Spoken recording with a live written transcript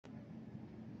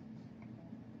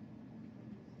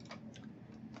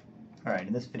Alright,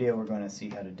 in this video we're going to see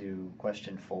how to do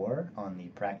question 4 on the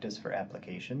practice for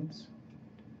applications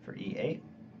for E8.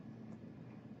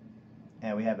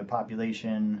 And we have a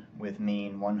population with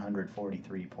mean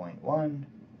 143.1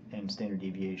 and standard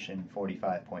deviation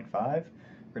 45.5. We're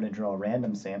going to draw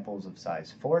random samples of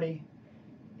size 40,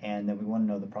 and then we want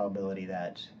to know the probability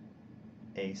that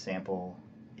a sample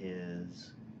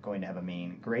is going to have a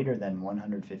mean greater than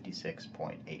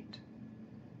 156.8.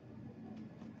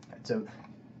 So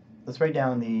let's write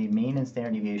down the mean and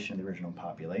standard deviation of the original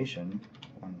population,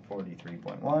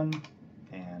 143.1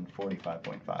 and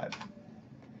 45.5.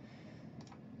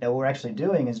 Now what we're actually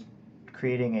doing is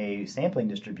creating a sampling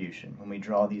distribution when we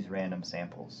draw these random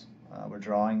samples. We're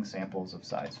drawing samples of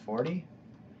size 40,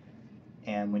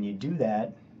 and when you do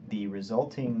that, the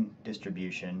resulting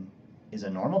distribution is a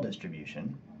normal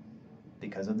distribution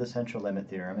because of the central limit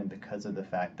theorem and because of the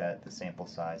fact that the sample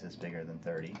size is bigger than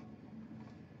 30.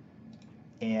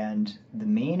 And the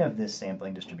mean of this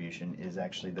sampling distribution is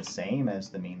actually the same as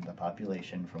the mean of the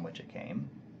population from which it came.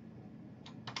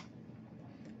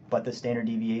 But the standard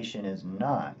deviation is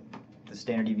not. The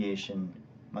standard deviation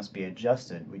must be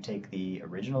adjusted. We take the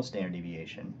original standard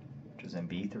deviation, which is in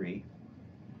B3,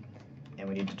 and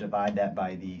we need to divide that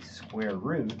by the square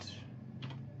root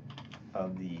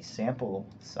of the sample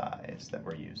size that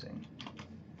we're using.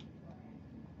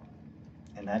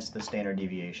 And that's the standard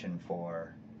deviation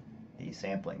for the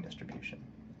sampling distribution.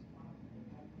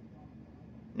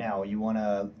 Now you want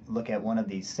to look at one of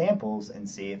these samples and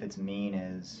see if its mean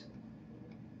is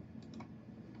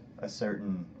a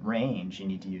certain range. You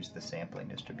need to use the sampling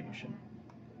distribution,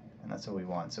 and that's what we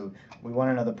want. So we want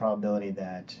to know the probability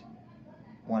that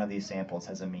one of these samples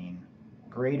has a mean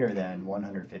greater than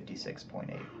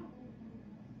 156.8.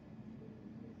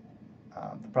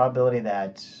 The probability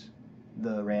that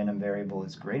the random variable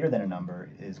is greater than a number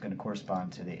is going to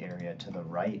correspond to the area to the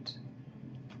right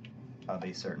of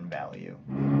a certain value.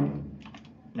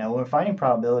 Now when we're finding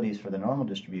probabilities for the normal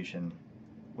distribution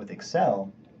with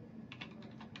Excel,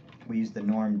 we use the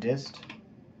norm_dist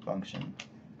function.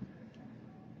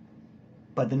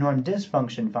 But the norm_dist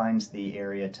function finds the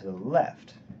area to the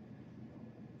left.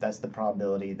 That's the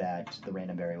probability that the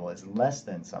random variable is less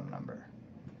than some number.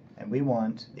 And we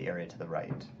want the area to the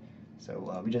right.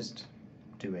 So we just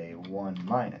do a 1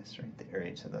 minus, right? The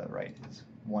area to the right is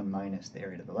 1 minus the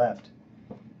area to the left,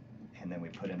 and then we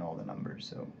put in all the numbers.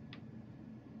 So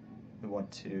we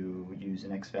want to use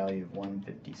an x value of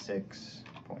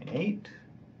 156.8,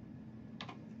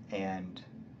 and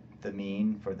the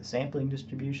mean for the sampling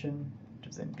distribution, which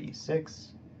is in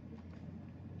B6,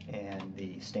 and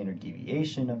the standard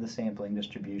deviation of the sampling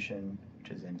distribution,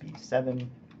 which is in B7,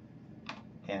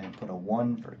 and put a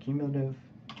 1 for cumulative,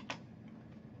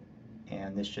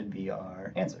 and this should be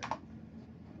our answer.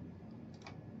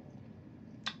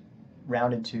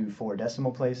 Rounded to 4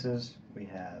 decimal places, we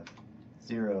have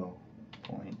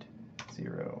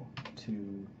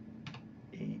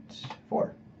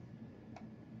 0.0284.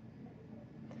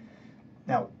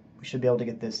 Now, we should be able to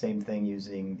get this same thing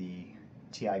using the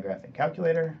TI graphing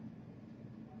calculator.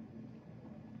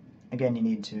 Again, you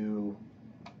need to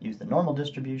use the normal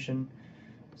distribution,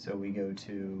 so we go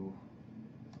to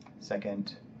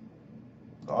second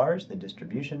bars, the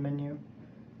distribution menu,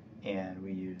 and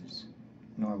we use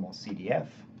normal CDF.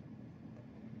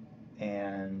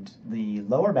 And the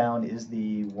lower bound is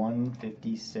the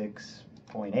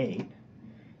 156.8,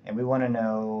 and we want to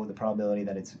know the probability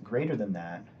that it's greater than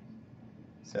that.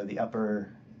 So the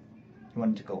upper, you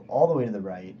want it to go all the way to the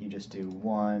right, you just do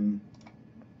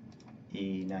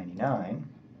 1E99.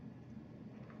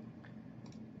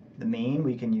 The mean,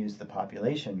 we can use the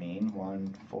population mean,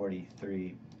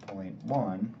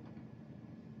 143.1,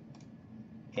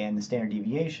 and the standard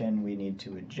deviation we need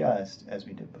to adjust, as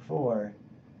we did before,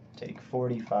 take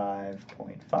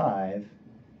 45.5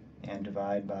 and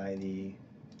divide by the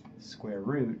square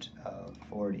root of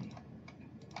 40.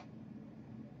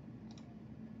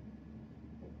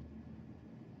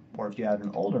 Or if you have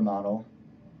an older model,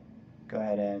 go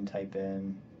ahead and type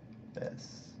in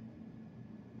this.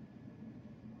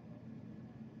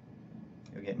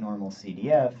 You'll get normal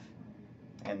CDF,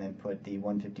 and then put the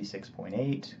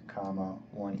 156.8, comma,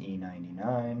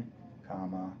 1E99,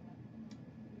 comma,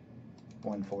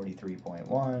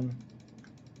 143.1,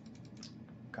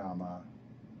 comma,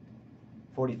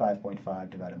 45.5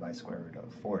 divided by square root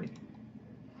of 40.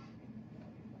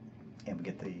 And we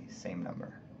get the same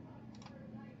number.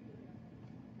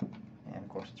 And of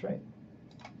course it's right.